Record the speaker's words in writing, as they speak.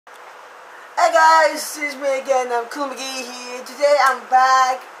Hi guys, this is me again. I'm CoolMcGhee here. Today I'm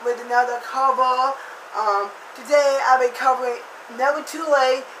back with another cover. Today I'll be covering Never Too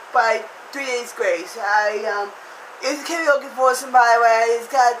Late by 3 Days Grace. It's a karaoke version, by the way.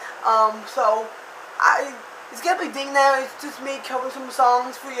 It's got it's gonna be ding now. It's just me covering some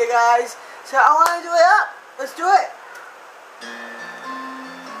songs for you guys. So I want to do it up. Let's do it.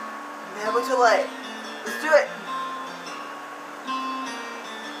 Never Too Late. Let's do it.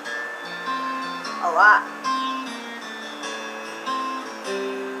 Alright.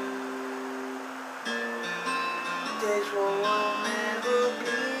 This will never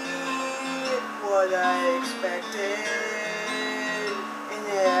be what I expected, and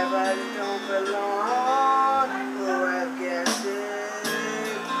if I don't belong, who I've guessed it,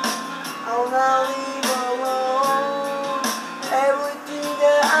 I'll not leave alone everything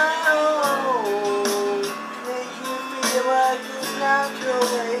that I own, make you feel like it's not too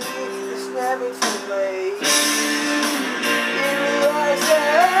late. It's never too late. If I say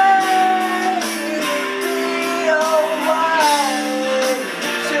it'll be alright,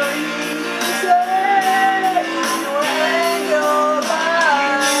 so you say you end your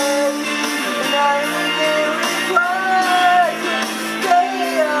life, and I can reply to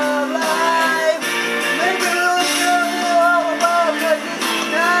stay alive. Make it look all about, 'cause it's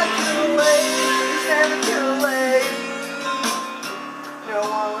not too late. It's never too late. No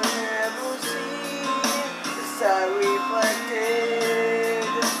one will ever see the I reflected,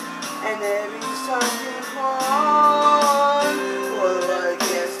 and every something wrong, well I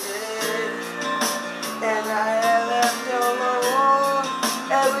guessed it, and I have left alone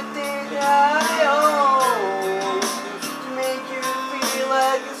everything that I own, to make you feel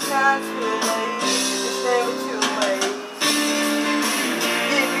like it's not too late. It's never too late.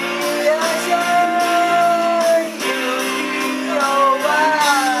 If you say you'll be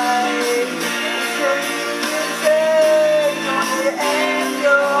alright, so you can say you'll end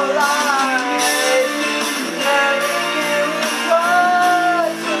your life. Now you can try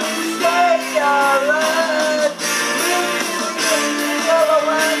to stay alright. Maybe we can go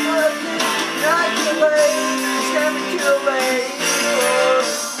around, but it's not too late. It's never too late.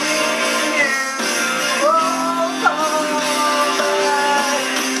 We will come back.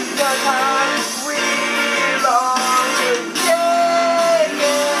 The time we long to take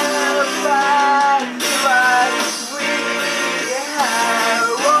it back. But we have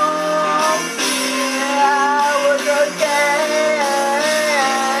won't be ours again.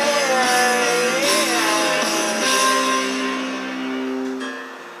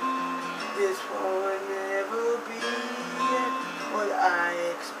 This will never be what I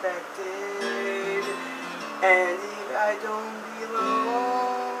expected, and if I don't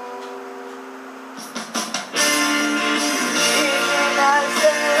belong, even I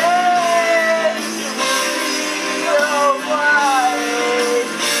say you'll be alright,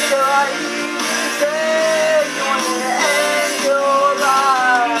 so I hear you say you wanna end your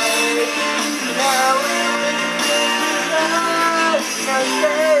life. Now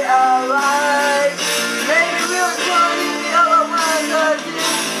stay alright. Maybe we'll join the other one, 'cause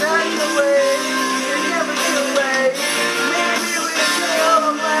it's not too late. It's never too late. Maybe we'll join the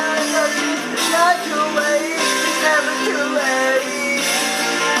other one, 'cause it's not too late. It's never too late.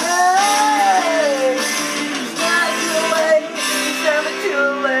 Hey, it's not too late. It's never too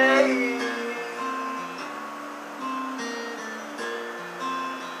late.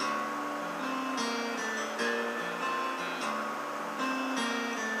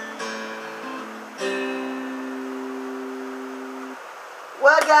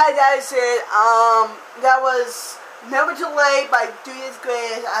 Well guys, that's it. That was Never Too Late by 3 Days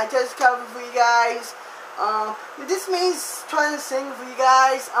Grace. I just covered for you guys. This means trying to sing for you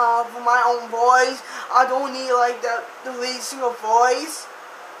guys, for my own voice. I don't need like the lead singer voice.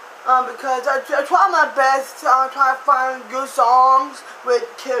 Because I try my best to try to find good songs with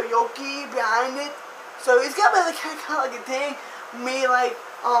karaoke behind it. So it's gonna be like, kind of like a thing. Me like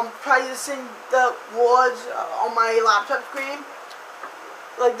trying to sing the words on my laptop screen.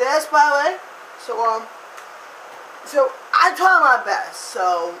 Like this, by the way. So I try my best.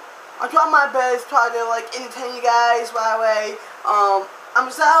 So I try my best, try to like entertain you guys. By the way,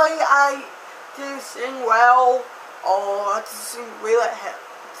 I'm sorry I didn't sing well, or I didn't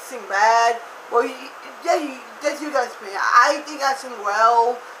sing bad. Well, that's you guys' opinion. I think I sing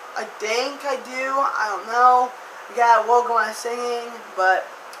well. I think I do. I don't know. I gotta work on my singing, but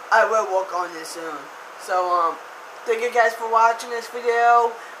I will work on this soon. So thank you guys for watching this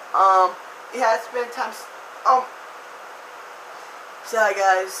video. It has been time. Sorry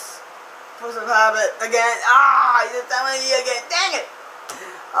guys. First of habit again. You did that one again. Dang it.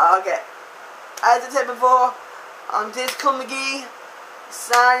 Okay. as I said before, this is CoolMcGhee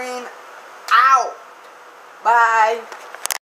signing out. Bye.